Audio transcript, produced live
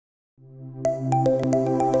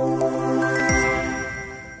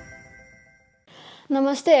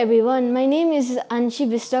Namaste everyone, my name is Aansi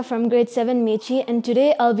Bista from grade 7 Mechi, and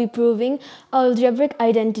today I'll be proving algebraic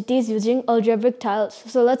identities using algebraic tiles.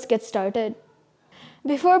 So let's get started.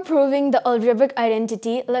 Before proving the algebraic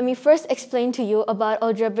identity, let me first explain to you about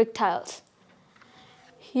algebraic tiles.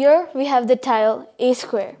 Here we have the tile a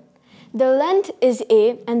square. The length is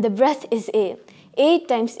a and the breadth is a. A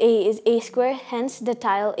times a is a square, hence the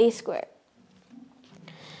tile a square.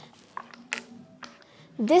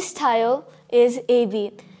 This tile is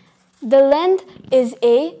AB. The length is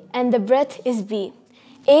A and the breadth is B.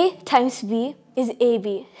 A times B is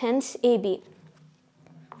AB, hence AB.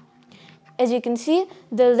 As you can see,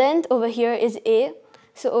 the length over here is A,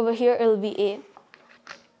 so over here it will be A.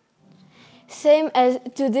 Same as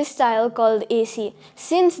to this tile called AC.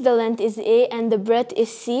 Since the length is A and the breadth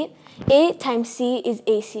is C, A times C is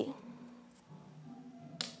AC.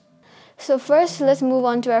 So first, let's move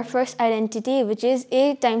on to our first identity, which is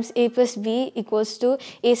A times A plus B equals to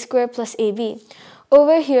A square plus AB.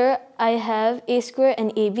 Over here, I have A square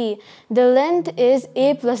and AB. The length is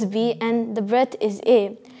A plus B and the breadth is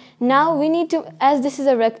A. Now we need to, as this is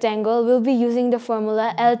a rectangle, we'll be using the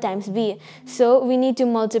formula L times B. So we need to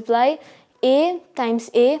multiply A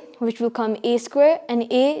times A, which will come A square, and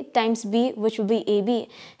A times B, which will be AB.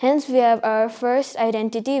 Hence, we have our first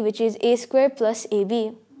identity, which is A square plus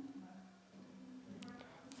AB.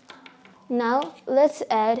 Now, let's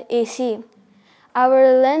add AC.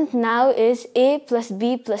 Our length now is A plus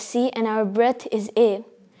B plus C, and our breadth is A.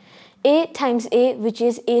 A times A, which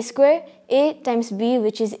is A square, A times B,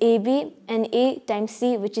 which is AB, and A times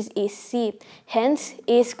C, which is AC. Hence,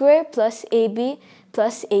 A square plus AB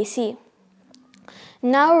plus AC.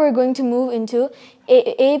 Now we're going to move into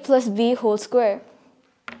A plus B whole square.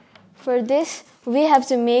 For this, we have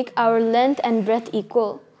to make our length and breadth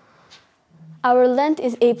equal. Our length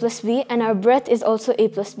is A plus B and our breadth is also A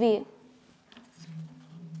plus B.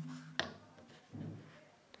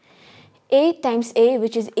 A times A,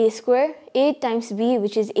 which is A square, A times B,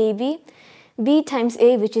 which is AB, B times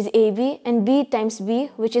A, which is AB, and B times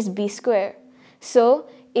B, which is B square. So,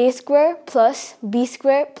 A square plus B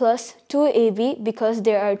square plus 2AB because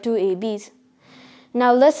there are two ABs.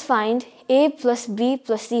 Now let's find A plus B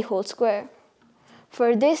plus C whole square.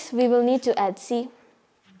 For this, we will need to add C.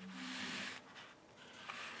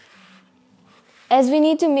 As we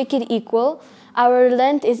need to make it equal, our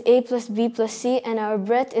length is A plus B plus C and our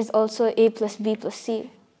breadth is also A plus B plus C.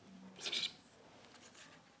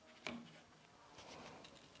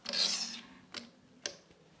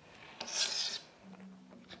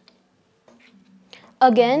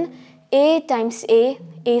 Again, A times A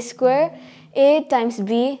square, A times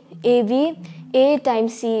B, AB, A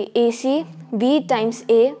times C, AC, B times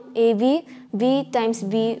A, AB, B times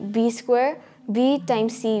B, B square, B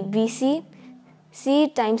times C, BC, C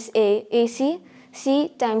times A, AC, C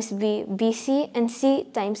times B, BC, and C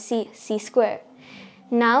times C, C square.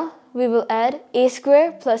 Now, we will add A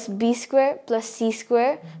square plus B square plus C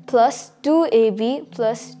square plus 2AB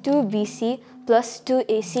plus 2BC plus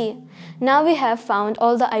 2AC. Now we have found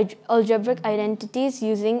all the algebraic identities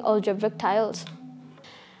using algebraic tiles.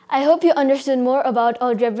 I hope you understood more about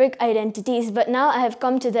algebraic identities, but now I have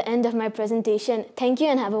come to the end of my presentation. Thank you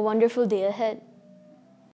and have a wonderful day ahead.